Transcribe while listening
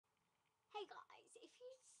Hey guys, if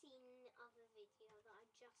you've seen the other video that I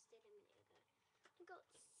just did a minute ago, I got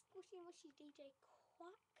Squishy Mushy DJ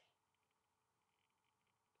Quack,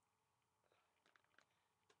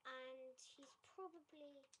 and he's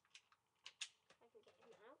probably, if I can get him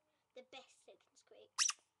out, the best that can squeak,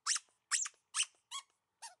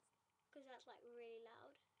 because that's like really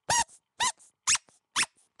loud. As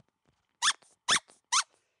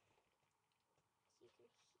you can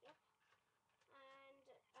hear, and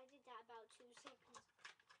I did that about 2 seconds,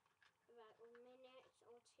 about a minute or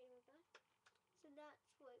two ago. So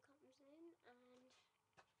that's what it comes in, and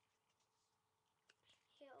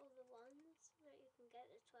here are all the ones that you can get.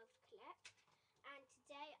 There's 12 to collect. And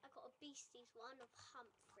today I got a Beasties one of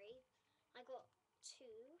Humphrey. I got 2.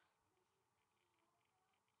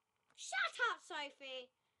 Shut up, Sophie!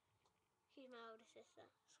 She's my older sister.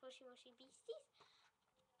 Squishy Mushy Beasties.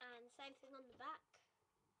 And same thing on the back.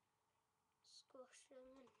 Squash them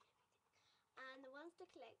and everything. And the ones to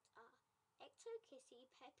collect are Ecto Kissy,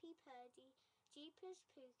 Peppy Purdy, Jeepers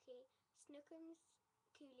Pookie, Snookums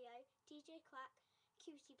Coolio, DJ Quack,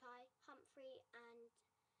 Cutie Pie, Humphrey, and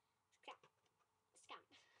Scamp.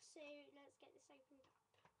 So let's get this opened up.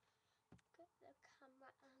 Got the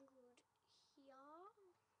camera angled here.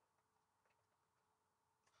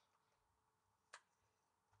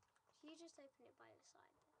 So you just open it by the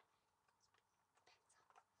side.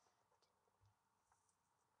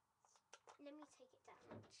 Let me take it down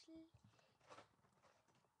actually. That's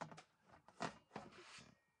better.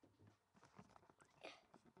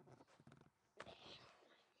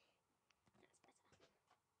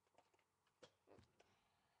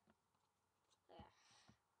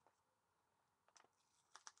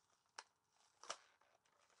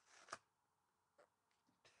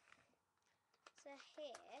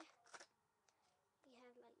 There. So here we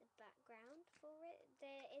have like the background for it.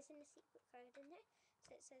 There isn't a secret code in there,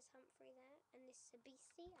 so it says Humphrey there, and this is a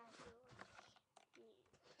Beastie as you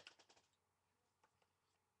already knew.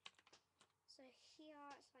 So here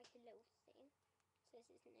it's like a little thing, says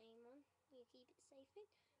his name on. You keep it safe in.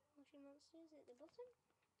 Moshi Monsters at the bottom.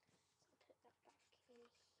 So I'll put that back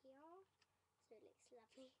in here, so it looks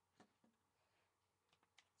lovely.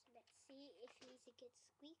 So let's see if he's a good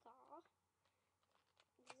squeaker.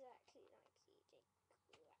 Exactly like DJ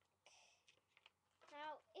Quack.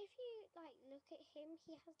 Now, if you like look at him,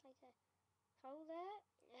 he has like a hole there.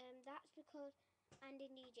 That's because, and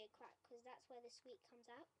in DJ Quack, because that's where the squeak comes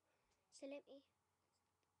out. So let me.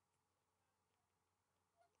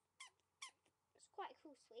 It's quite a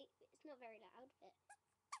cool squeak. It's not very loud, but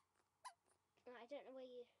I don't know where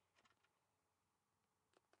you.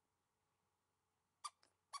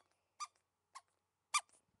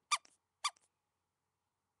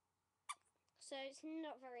 So it's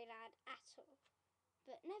not very loud at all.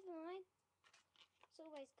 But never mind. It's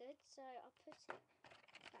always good. So I'll put it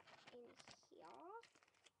back in here.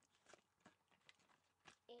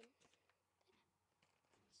 In there.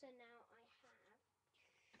 So now I have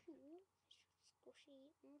 2 squishy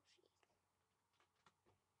mushies.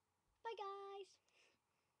 Bye guys!